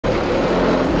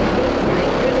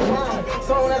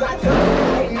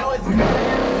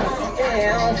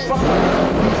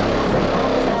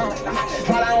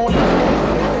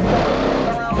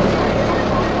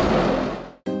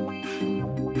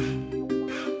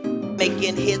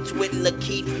Making hits with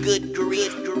Lakeith, good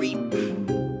grief.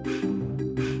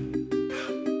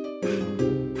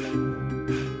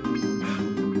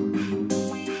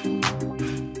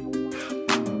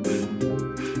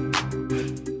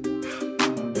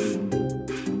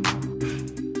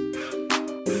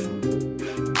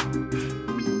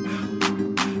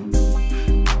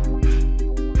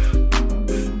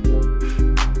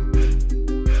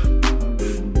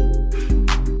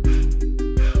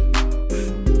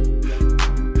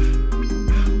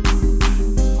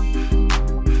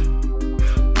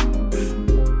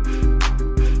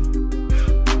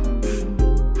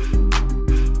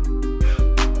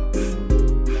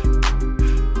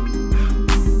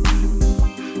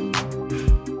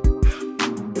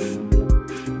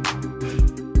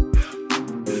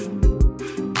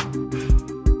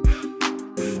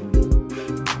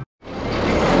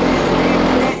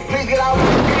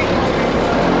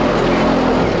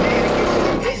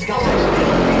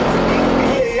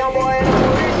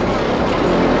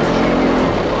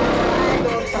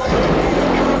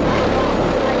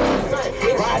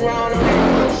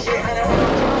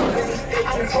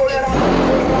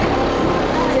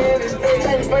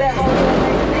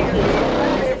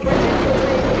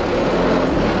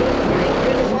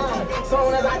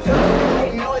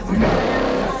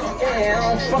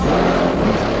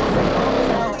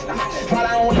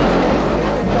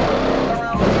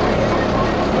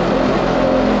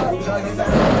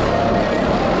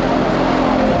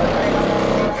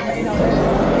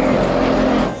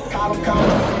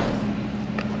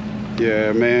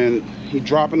 Yeah, man, he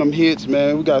dropping them hits,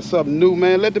 man. We got something new,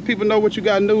 man. Let the people know what you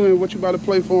got new and what you about to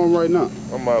play for them right now.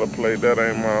 I'm about to play That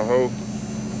Ain't My Hoe.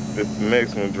 This the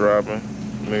next one dropping.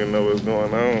 Nigga know what's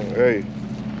going on. Hey,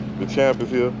 the champ is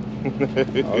here.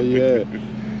 Oh, yeah.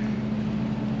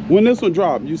 When this one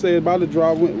drop? You say it's about to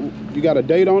drop. You got a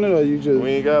date on it or you just...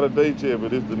 We ain't got a date yet,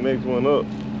 but it's the next one up.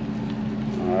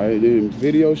 All right, then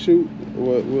video shoot?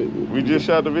 We just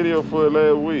shot the video for it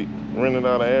last week. Rented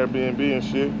out an Airbnb and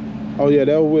shit. Oh yeah,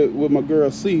 that was with my girl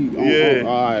C. Yeah.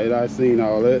 All right, I seen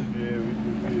all that. Yeah, we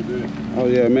just did that. Oh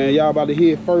yeah, man, y'all about to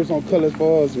hear it first on Cutlass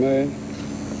for us, man.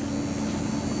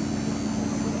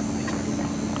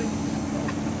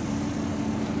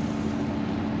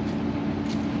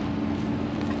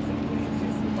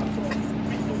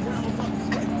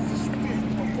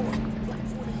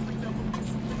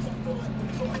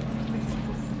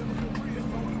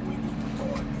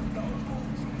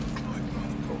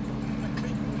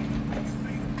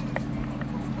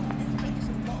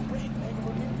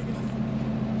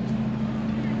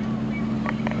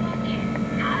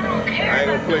 I ain't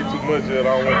gonna play too much of it. I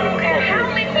don't want them to fuck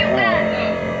with it.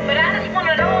 But I just want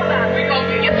to know about it.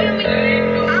 You feel me?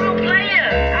 I'm a player.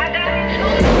 I got into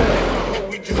it.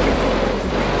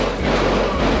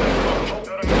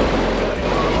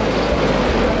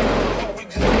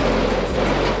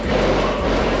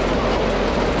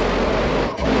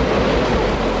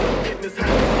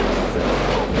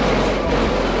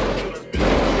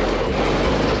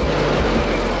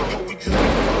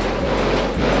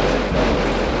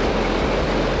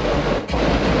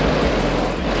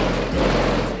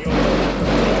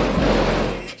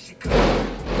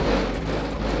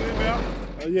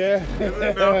 Yeah,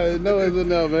 no, it's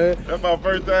enough, man. That's my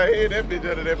first time hearing that bitch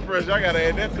under that pressure. I gotta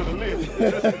add that to the list.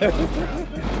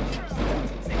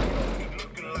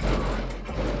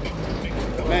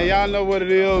 Man, y'all know what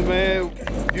it is, man.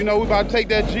 You know, we about to take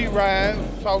that G ride,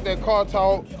 talk that car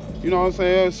talk, you know what I'm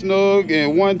saying, Snug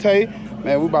and one take.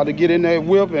 Man, we about to get in that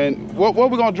whip and what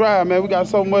we gonna drive, man? We got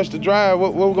so much to drive.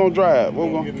 What we gonna drive? What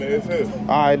we gonna get in the SS. All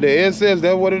right, the SS,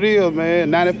 that's what it is, man.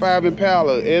 95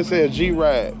 Impala, SS G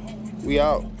ride. We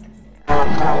out. I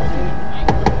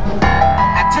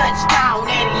touched down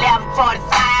at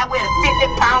 11:45 with a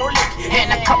 50-pound lick and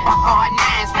a couple hard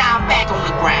nines. Now I'm back on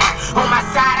the ground. On my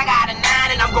side, I got a 9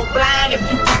 and I'm gon' blind if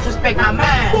you disrespect my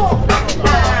mind.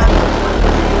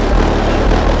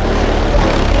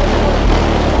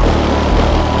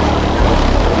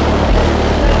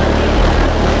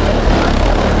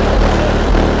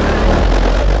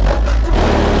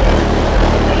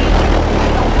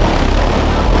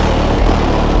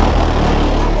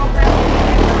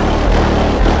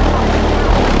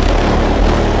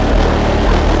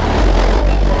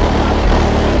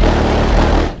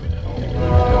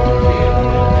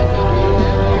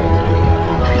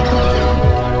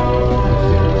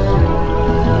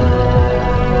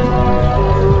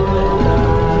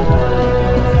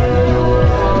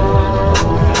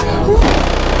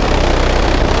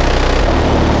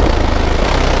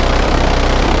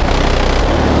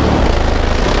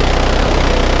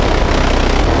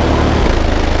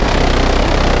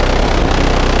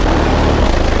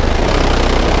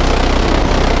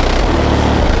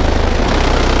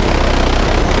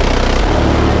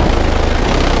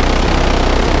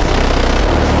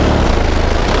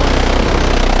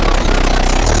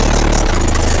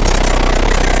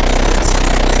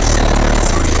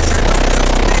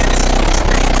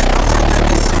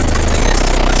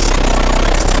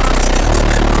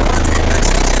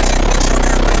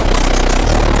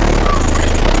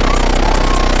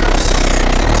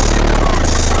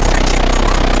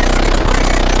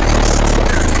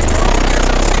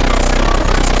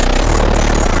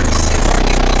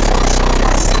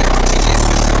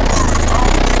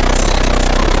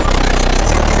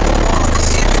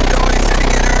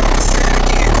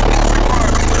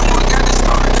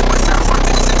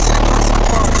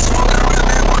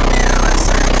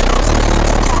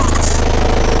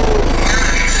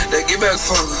 back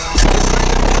fucker.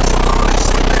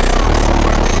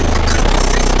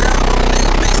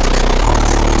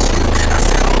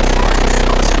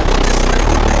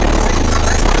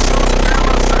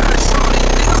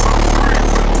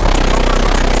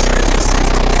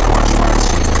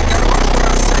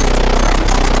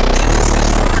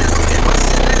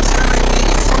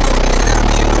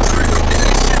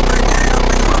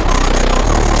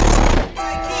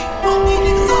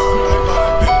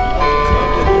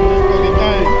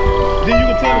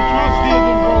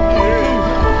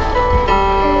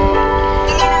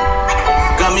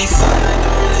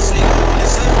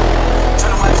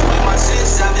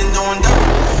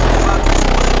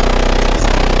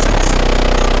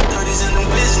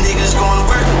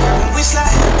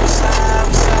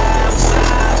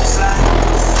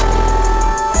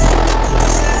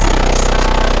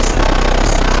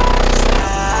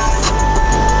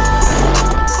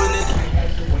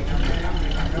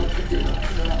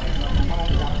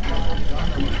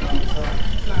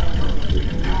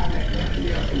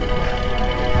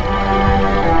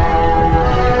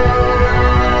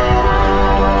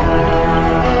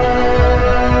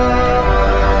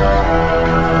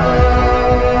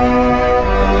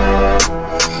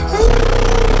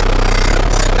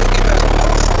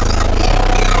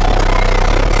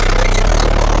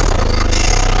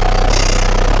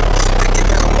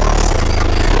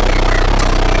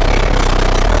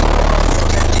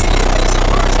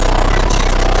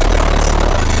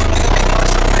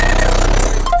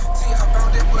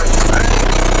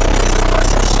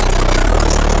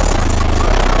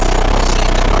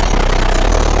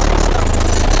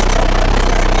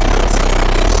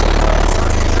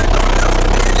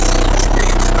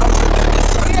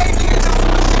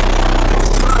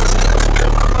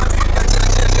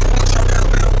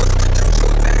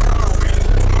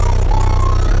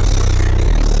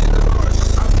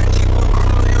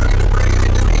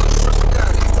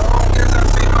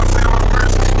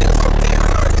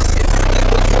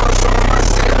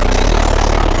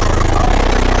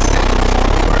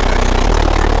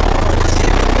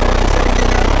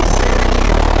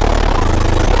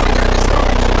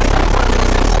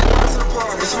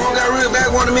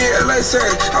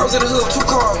 I was in the hood, 2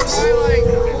 cars. Like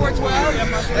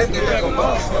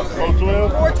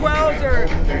 412s? 412s or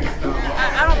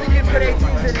I don't think it's good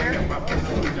 18s in there.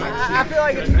 I feel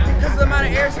like it's because of the amount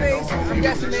of airspace. I'm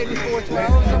guessing maybe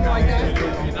 412, something like that.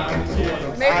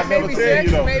 Maybe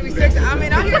 6, maybe 6. I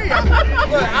mean, I hear you.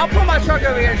 Look, I'll pull my truck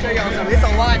over here and show y'all something. It's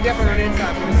a lot different on the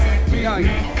inside.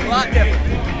 A lot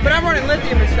different. But I'm running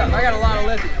lithium and stuff. I got a lot of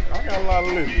lithium. I got a lot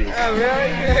of lithium. Oh,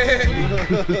 really?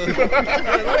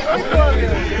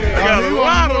 I got a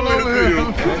lot of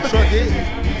lithium. Truck is.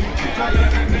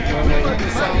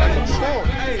 Sound like a storm.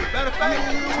 Hey, matter of fact,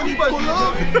 when you pull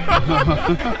up.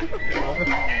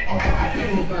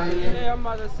 Yeah, I'm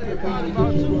about to say about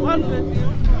 200.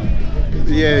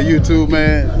 Yeah, YouTube,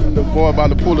 man. The boy about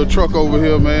to pull a truck over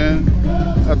here, man.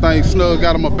 I think Snug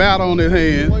got him a bat on his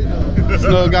hand.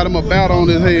 Snug got him a bat on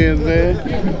his hands, man.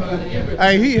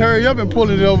 Hey, he hurry up and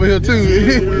pulling it over here too.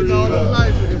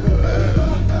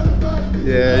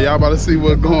 Yeah, y'all about to see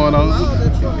what's going on.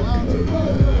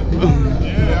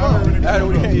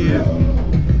 Yeah.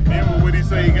 Then what he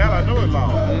say he got, I know it's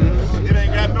long. It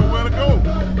ain't got nowhere to go.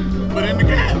 But in the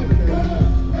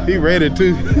cab. He ready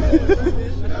too.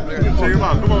 Check him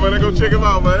out. Come on, man. Let's go check him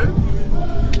out, man.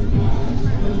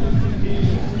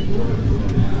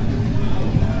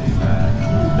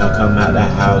 Don't come out the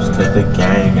house cause the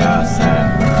gang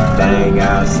outside. Bang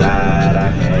outside, I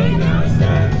hang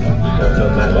outside. Don't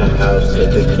come out the house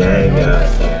cause the gang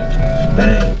outside.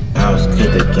 Bang house cause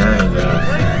the gang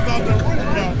outside.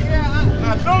 I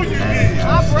know you did.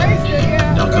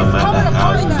 Don't come out the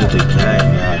house cause the gang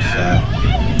outside.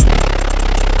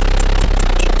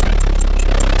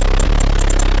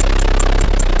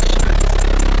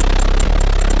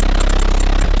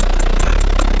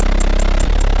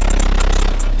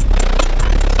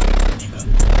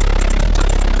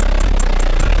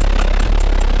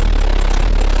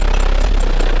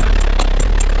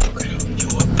 You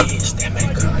a bitch that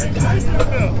make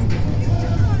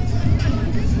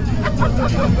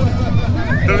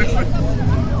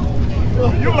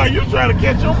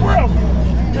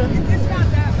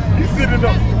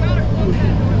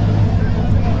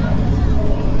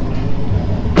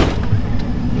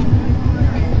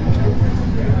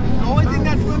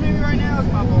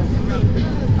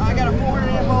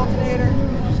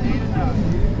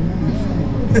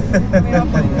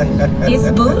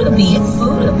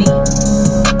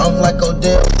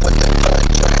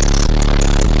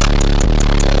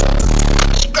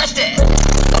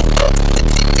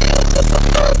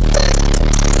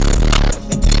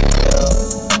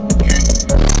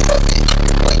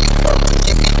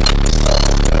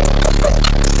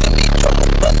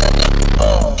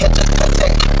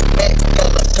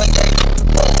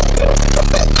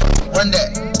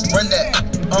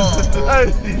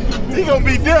He gonna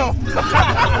be deaf. Hey,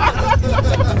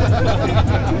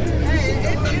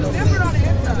 it's different on the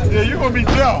inside. Yeah, you gonna be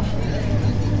deaf.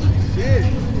 Shit.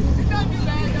 It's not too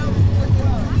bad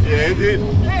though. Yeah, it did.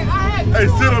 Hey, I had Hey,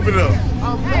 sit up in there.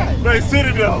 Hey, Man, sit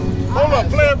it down. Hold up,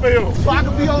 play it for him. So I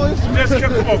can be on this. Just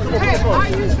come on, come on, hey, come I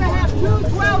on. used to have 2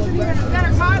 12s in here in the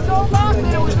center console box, and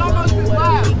it was almost as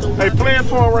loud. Hey, play it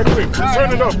for him right quick.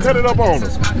 Turn it up, cut it up on him.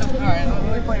 Alright,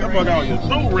 let me play it That right bug out your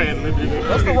throat rattling.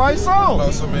 That's the right song. What?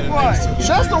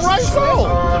 That's the right song.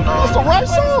 That's the right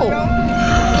song.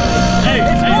 Hey, I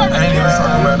ain't even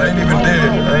talking about, I ain't even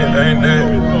dead. I ain't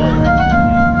dead.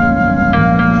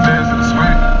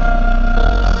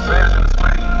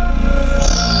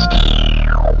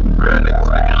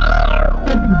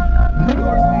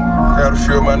 Got a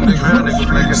few of my niggas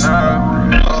niggas.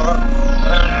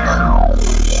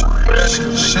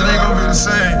 Shit ain't gonna be the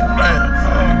same, man.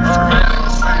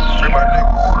 Free my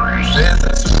niggas. Feds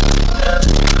that's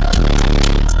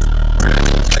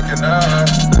taking out.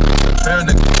 Fair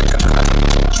nigga taking out.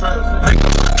 Trap,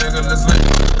 nigga, let's link.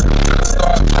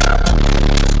 Start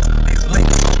these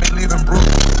links on me leaving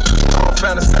brutal. I'm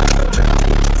fantasizing.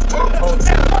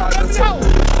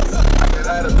 I get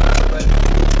out of my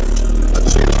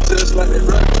just like they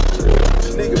rap.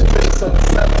 Nigga face on the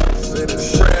side.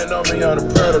 Praying on me on the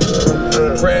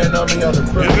predator. Praying on me on the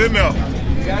predator. it's in there.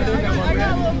 I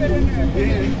got a little bit in there.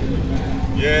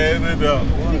 Yeah, it's in there.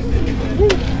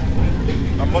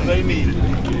 How much they need it?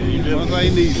 Once I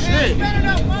need it. Spend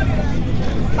enough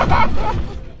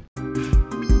money.